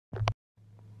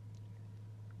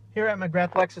Here at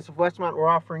McGrath Lexus of Westmont, we're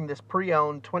offering this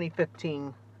pre-owned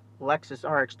 2015 Lexus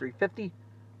RX 350.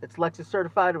 It's Lexus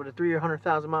certified with a 3-year,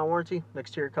 100,000-mile warranty. The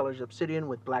exterior color is obsidian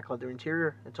with black leather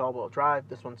interior. It's all-wheel drive.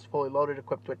 This one's fully loaded,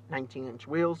 equipped with 19-inch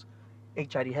wheels,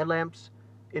 HID headlamps,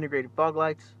 integrated fog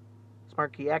lights,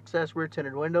 smart key access, rear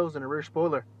tinted windows, and a rear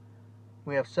spoiler.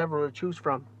 We have several to choose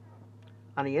from.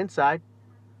 On the inside,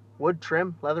 wood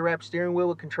trim, leather-wrapped steering wheel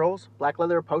with controls, black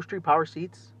leather upholstery, power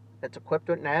seats. It's equipped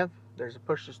with nav. There's a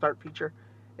push-to-start feature.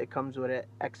 It comes with an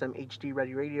XM HD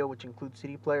ready radio, which includes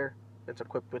CD player. It's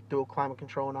equipped with dual climate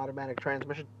control and automatic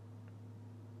transmission.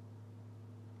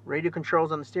 Radio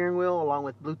controls on the steering wheel, along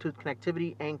with Bluetooth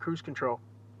connectivity and cruise control.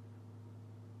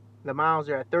 The miles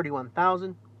are at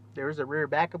 31,000. There is a rear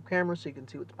backup camera, so you can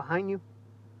see what's behind you.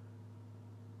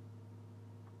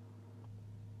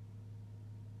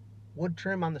 Wood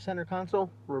trim on the center console,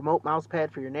 remote mouse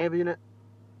pad for your nav unit.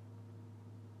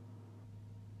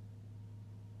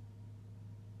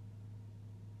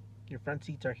 Your front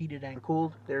seats are heated and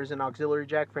cooled. There's an auxiliary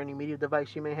jack for any media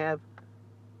device you may have.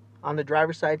 On the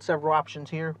driver's side, several options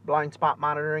here. Blind spot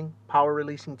monitoring, power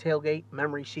releasing tailgate,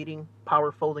 memory seating,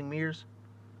 power folding mirrors.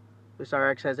 This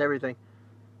RX has everything.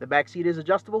 The back seat is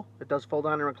adjustable. It does fold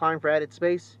down and recline for added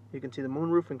space. You can see the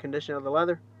moonroof and condition of the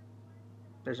leather.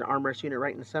 There's an armrest unit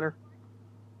right in the center.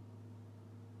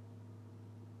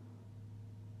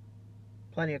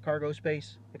 Plenty of cargo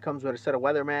space. It comes with a set of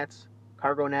weather mats,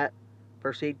 cargo net,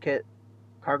 first aid kit,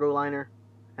 cargo liner,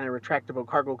 and a retractable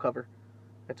cargo cover.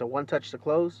 It's a one-touch to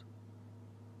close.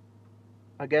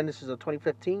 Again, this is a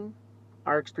 2015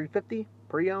 RX 350,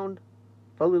 pre-owned,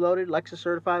 fully loaded, Lexus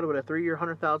certified with a 3-year,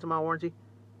 100,000-mile warranty.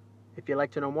 If you'd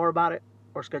like to know more about it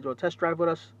or schedule a test drive with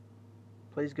us,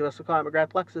 please give us a call at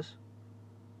McGrath Lexus,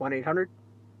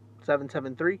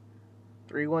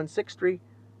 1-800-773-3163,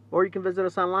 or you can visit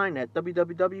us online at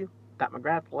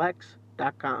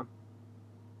www.mcgrathlex.com.